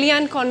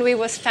Kellyanne Conway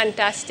was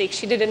fantastic.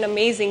 She did an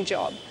amazing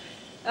job.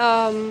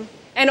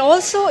 And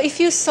also, if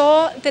you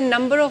saw the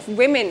number of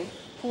women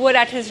who were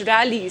at his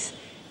rallies,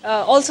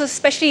 also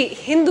especially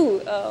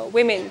Hindu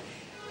women,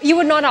 you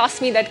would not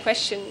ask me that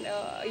question,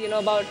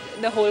 about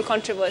the whole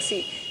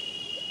controversy.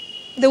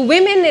 The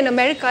women in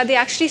America, they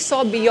actually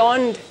saw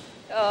beyond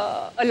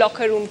a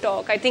locker room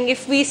talk. I think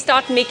if we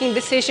start making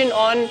decision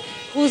on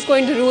who's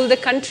going to rule the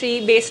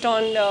country based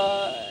on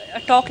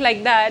a talk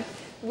like that,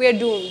 we're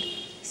doomed.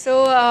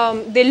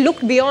 So they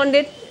looked beyond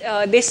it.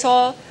 They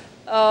saw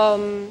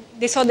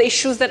the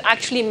issues that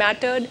actually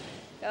mattered,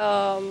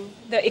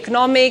 the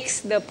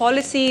economics, the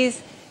policies,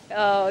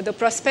 the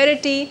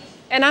prosperity.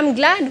 And I'm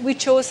glad we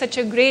chose such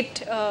a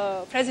great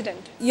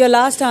president. Your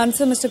last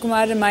answer, Mr.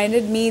 Kumar,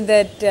 reminded me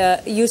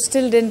that you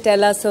still didn't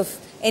tell us of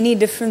any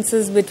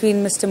differences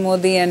between Mr.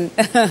 Modi and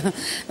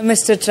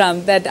Mr.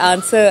 Trump. That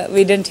answer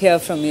we didn't hear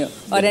from you.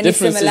 Or any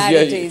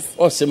similarities.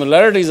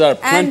 Similarities are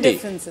plenty. And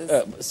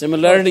differences.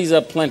 Similarities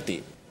are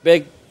plenty.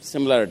 Big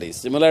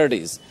similarities.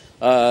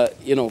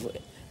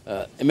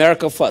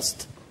 America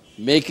first.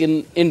 Make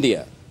in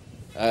India.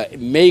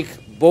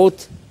 Make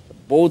both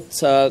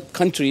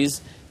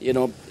countries,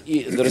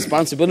 the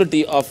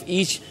responsibility of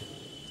each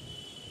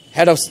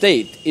head of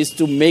state is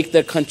to make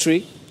their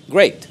country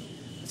great.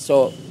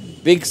 So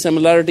big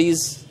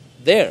similarities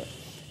there.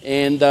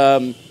 And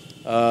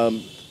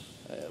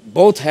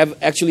both have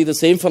actually the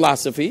same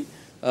philosophy.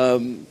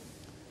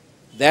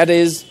 That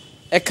is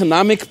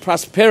economic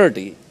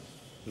prosperity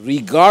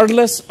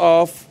regardless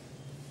of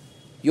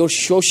your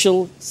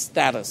social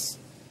status,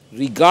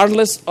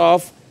 regardless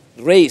of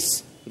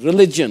race,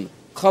 religion,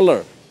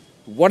 color,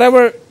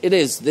 whatever it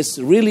is.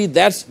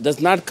 That does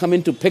not come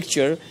into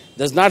picture,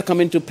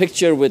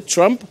 with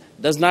Trump,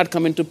 does not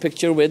come into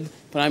picture with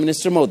Prime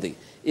Minister Modi.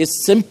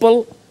 It's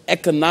simple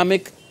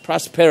economic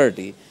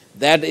prosperity.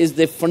 That is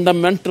the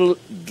fundamental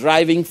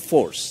driving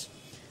force.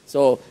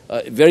 So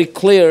very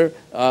clear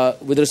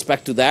with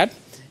respect to that.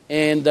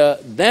 And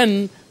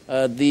then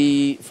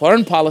the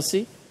foreign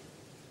policy,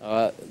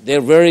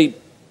 they're very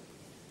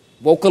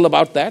vocal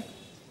about that.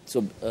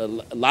 So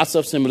lots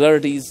of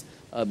similarities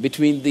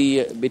between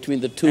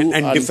the two.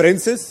 And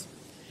differences?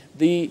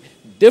 The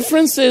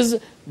differences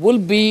will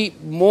be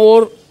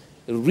more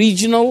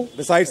regional.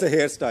 Besides the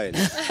hairstyle.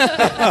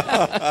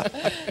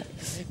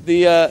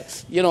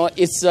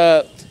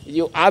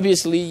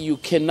 Obviously you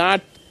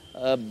cannot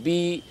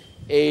be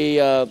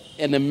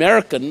an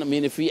American. I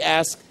mean, if we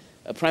ask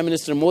Prime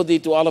Minister Modi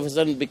to all of a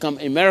sudden become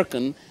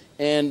American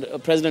and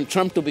President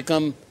Trump to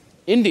become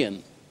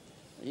Indian,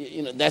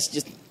 that's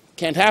just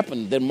can't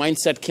happen. Their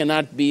mindset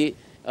cannot be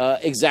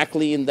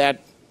exactly in that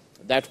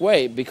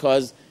way,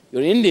 because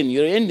you're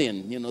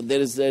Indian. There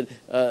is a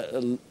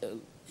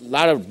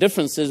lot of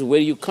differences where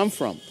you come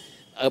from.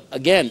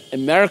 Again,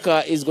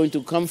 America is going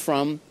to come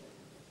from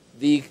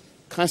the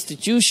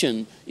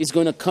Constitution. It's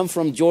going to come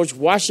from George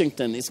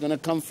Washington. It's going to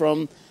come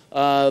from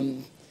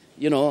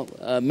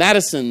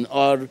Madison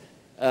or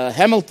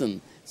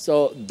Hamilton.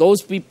 So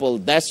those people,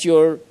 that's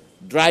your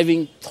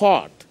driving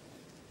thought.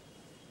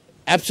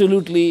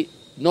 Absolutely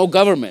no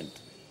government.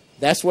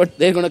 That's what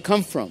they're going to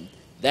come from.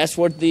 That's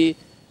what the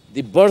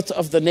birth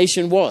of the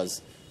nation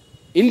was.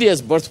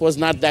 India's birth was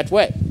not that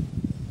way.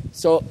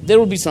 So there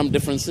will be some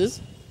differences.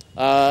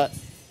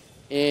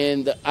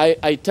 And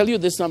I tell you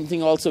this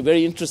something also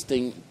very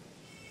interesting.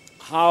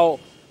 How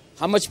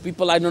much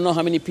people, I don't know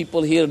how many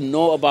people here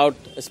know about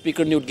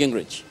Speaker Newt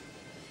Gingrich,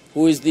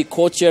 who is the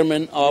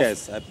co-chairman of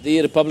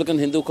the Republican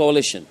Hindu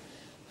Coalition.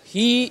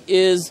 He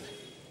is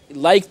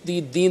like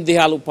the Deen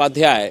Dayal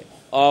Upadhyay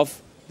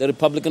of the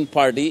Republican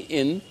Party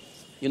in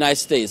United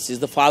States. He's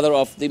the father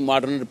of the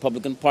modern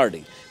Republican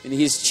Party. And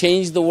he's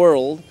changed the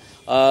world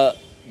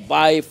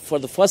by, for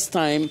the first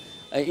time,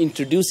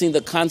 introducing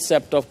the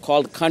concept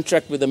called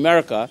Contract with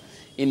America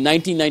in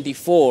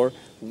 1994,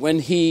 when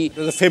he...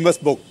 There's a famous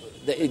book.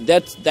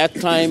 That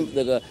time,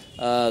 the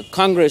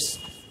Congress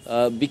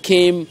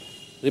became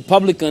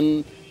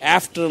Republican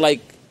after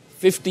like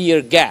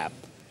 50-year gap.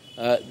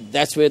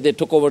 That's where they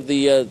took over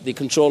the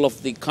control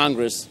of the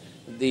Congress,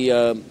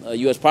 the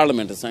U.S.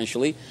 Parliament,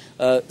 essentially.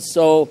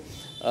 So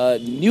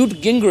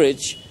Newt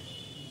Gingrich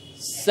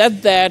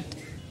said that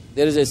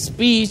there is a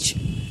speech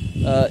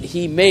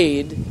he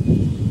made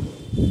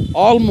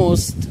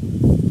almost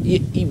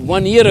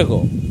 1 year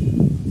ago,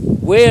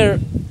 where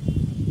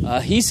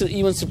he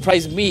even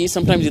surprised me.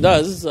 Sometimes he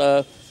does.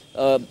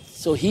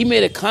 So he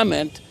made a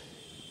comment,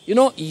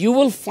 you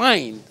will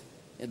find,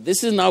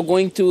 this is now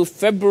going to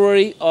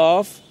February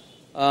of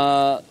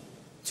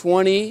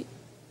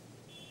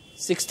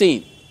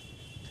 2016.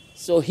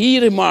 So he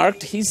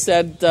remarked, he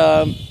said,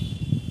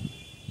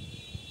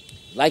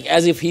 like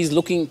as if he's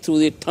looking through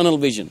the tunnel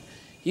vision.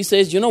 He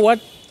says, you know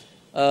what?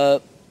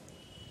 The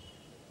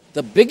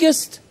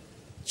biggest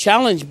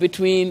challenge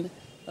between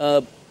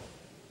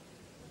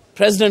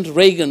President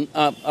Reagan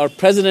or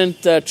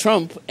President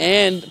Trump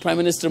and Prime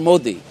Minister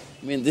Modi,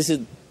 I mean, this is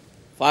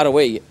far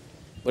away,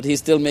 but he's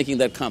still making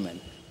that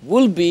comment,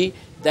 will be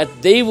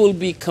that they will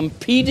be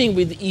competing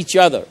with each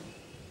other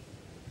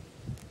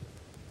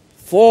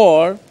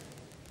for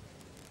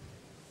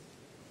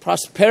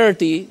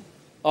prosperity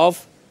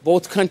of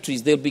both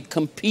countries. They'll be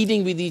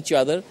competing with each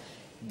other.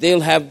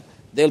 They'll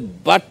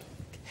butt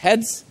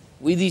heads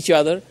with each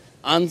other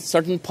on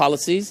certain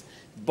policies,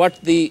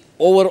 but the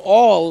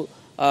overall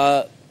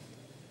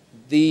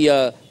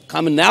the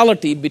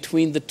commonality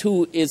between the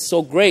two is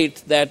so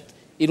great that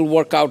it'll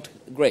work out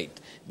great.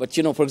 But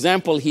for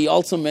example, he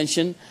also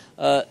mentioned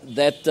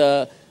that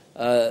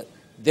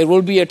there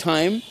will be a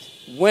time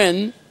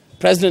when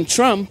President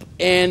Trump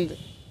and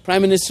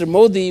Prime Minister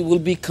Modi will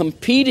be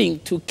competing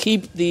to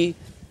keep the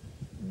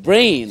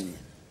brain,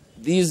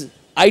 these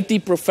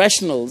IT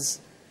professionals,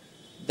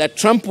 that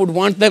Trump would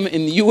want them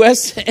in the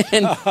U.S.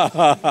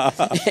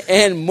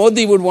 and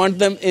Modi would want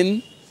them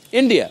in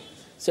India.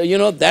 So,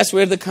 that's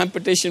where the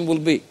competition will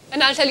be.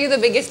 And I'll tell you the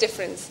biggest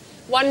difference.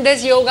 One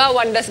does yoga,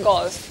 one does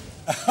golf.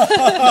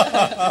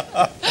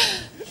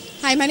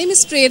 Hi, my name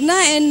is Prerna,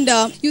 and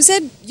you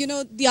said,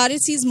 the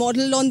RSC is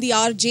modeled on the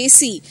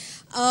RJC.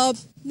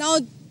 Now,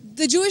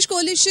 the Jewish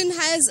coalition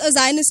has a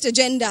Zionist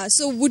agenda.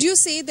 So would you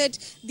say that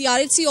the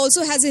RSC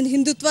also has an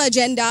Hindutva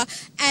agenda?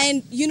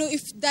 And,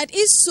 if that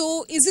is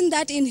so, isn't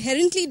that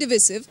inherently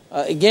divisive?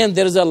 Again,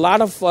 there is a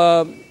lot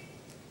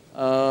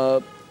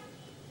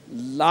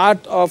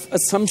of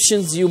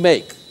assumptions you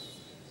make.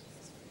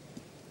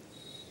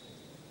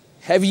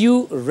 Have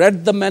you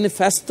read the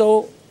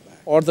manifesto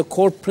or the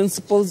core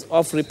principles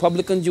of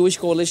Republican Jewish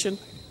Coalition?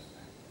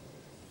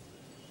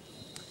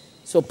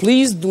 So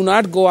please do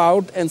not go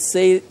out and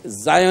say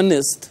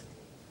Zionist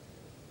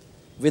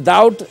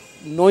without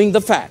knowing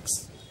the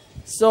facts.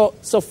 So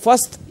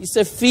first you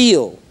say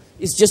feel.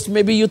 It's just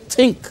maybe you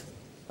think,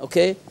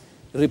 okay?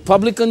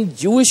 Republican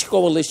Jewish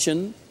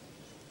Coalition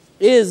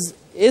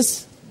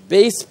its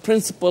base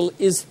principle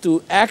is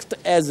to act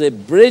as a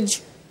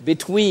bridge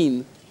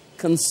between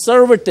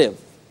conservative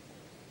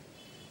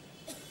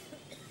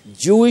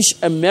Jewish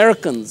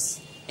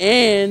Americans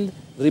and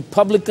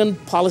Republican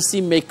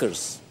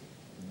policymakers.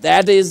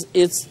 That is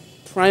its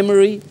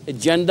primary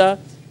agenda,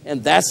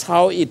 and that's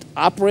how it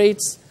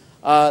operates.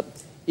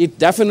 It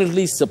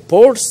definitely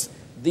supports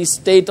the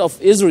state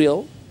of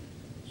Israel,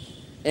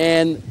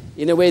 and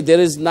in a way, there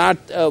is not.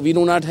 We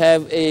do not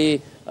have a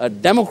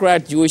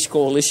Democrat Jewish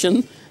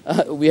coalition.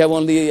 We have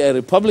only a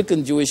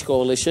Republican Jewish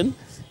coalition.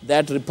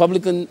 That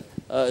Republican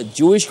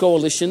Jewish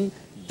coalition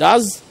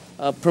does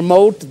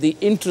promote the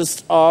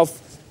interest of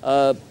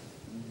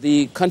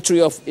the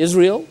country of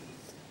Israel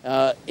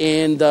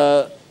and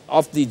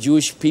of the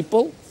Jewish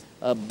people,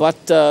 but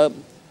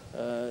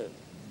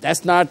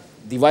that's not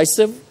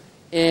divisive.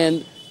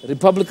 And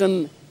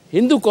Republican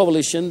Hindu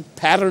coalition,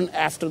 pattern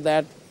after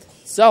that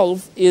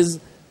itself, is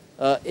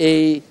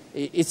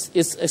it's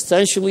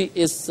essentially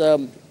its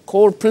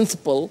core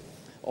principle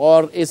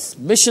or its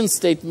mission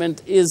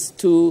statement is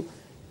to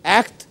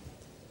act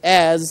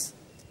as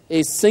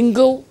a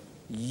single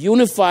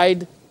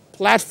unified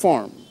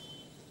platform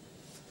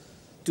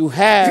to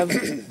have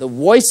the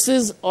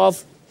voices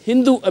of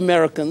Hindu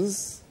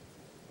Americans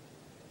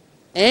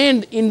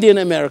and Indian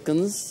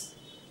Americans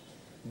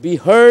be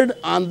heard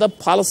on the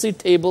policy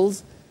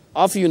tables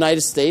of the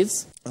United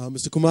States.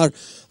 Mr. Kumar,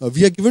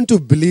 we are given to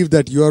believe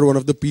that you are one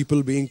of the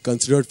people being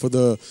considered for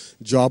the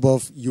job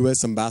of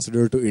U.S.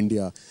 Ambassador to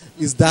India.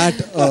 Is that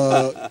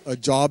a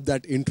job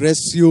that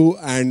interests you?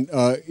 And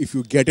if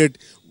you get it,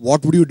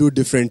 what would you do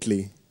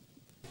differently?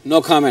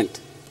 No comment.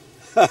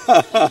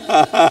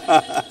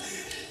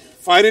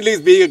 Finally,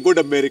 he's being a good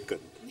American.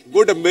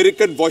 Good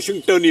American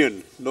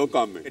Washingtonian. No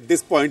comment. At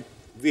this point,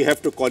 we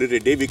have to call it a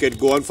day. We can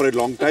go on for a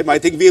long time. I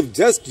think we have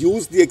just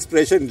used the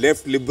expression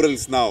left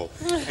liberals now.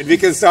 And we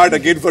can start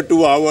again for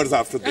 2 hours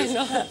after this.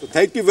 So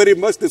thank you very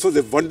much. This was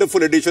a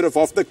wonderful edition of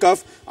Off the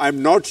Cuff.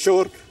 I'm not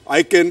sure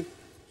I can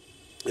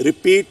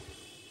repeat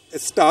a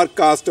star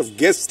cast of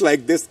guests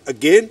like this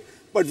again.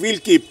 But we'll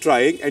keep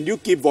trying. And you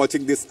keep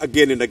watching this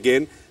again and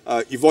again.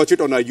 You watch it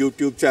on our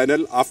YouTube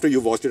channel after you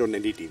watched it on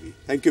NDTV.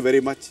 Thank you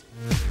very much.